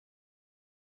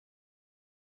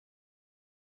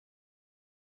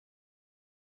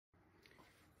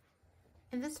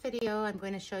In this video, I'm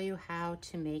going to show you how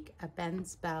to make a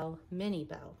Ben's Bell mini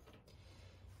bell.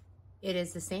 It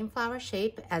is the same flower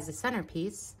shape as a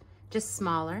centerpiece, just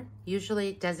smaller,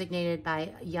 usually designated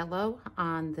by yellow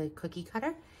on the cookie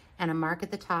cutter and a mark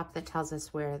at the top that tells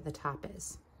us where the top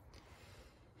is.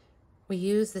 We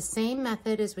use the same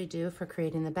method as we do for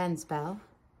creating the Ben's Bell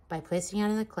by placing it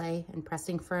on the clay and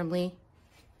pressing firmly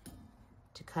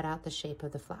to cut out the shape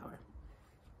of the flower.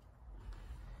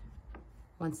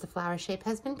 Once the flower shape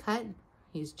has been cut,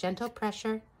 use gentle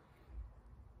pressure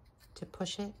to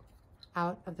push it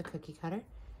out of the cookie cutter,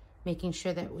 making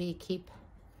sure that we keep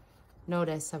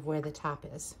notice of where the top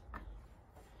is.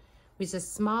 We use a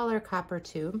smaller copper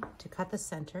tube to cut the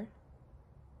center.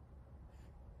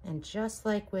 And just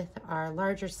like with our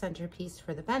larger centerpiece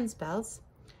for the Ben's Bells,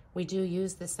 we do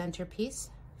use the centerpiece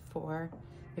for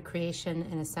the creation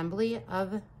and assembly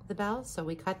of the bell. So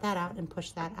we cut that out and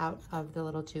push that out of the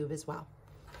little tube as well.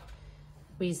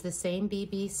 We use the same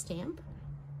BB stamp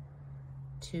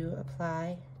to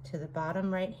apply to the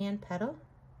bottom right-hand petal,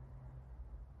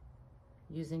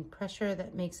 using pressure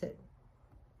that makes it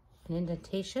an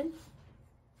indentation.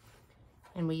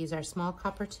 And we use our small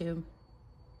copper tube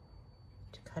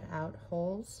to cut out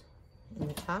holes in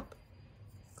the top,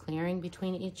 clearing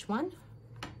between each one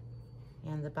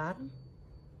and the bottom.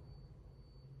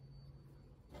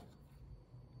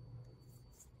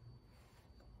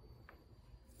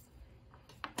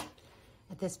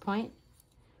 At this point,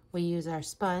 we use our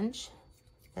sponge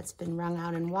that's been wrung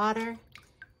out in water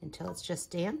until it's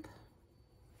just damp.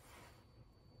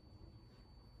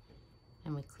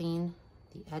 And we clean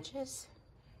the edges,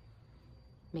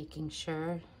 making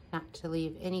sure not to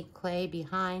leave any clay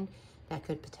behind that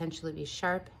could potentially be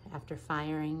sharp after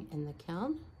firing in the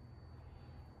kiln.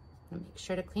 And make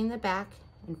sure to clean the back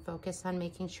and focus on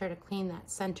making sure to clean that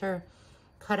center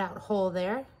cutout hole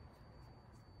there.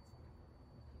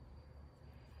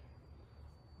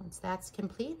 Once that's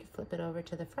complete, flip it over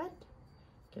to the front.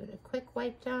 Give it a quick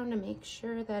wipe down to make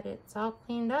sure that it's all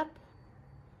cleaned up.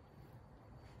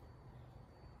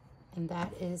 And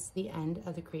that is the end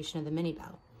of the creation of the mini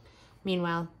bell.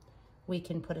 Meanwhile, we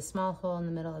can put a small hole in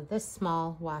the middle of this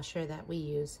small washer that we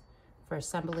use for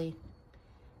assembly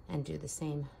and do the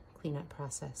same cleanup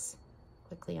process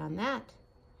quickly on that,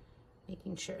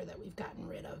 making sure that we've gotten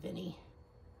rid of anything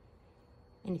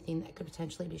that could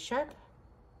potentially be sharp.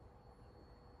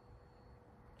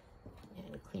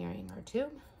 And clearing our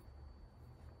tube.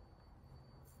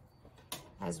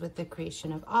 As with the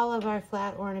creation of all of our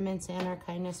flat ornaments and our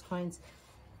kindness coins,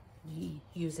 we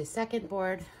use a second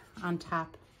board on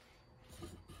top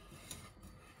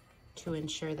to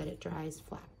ensure that it dries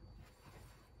flat.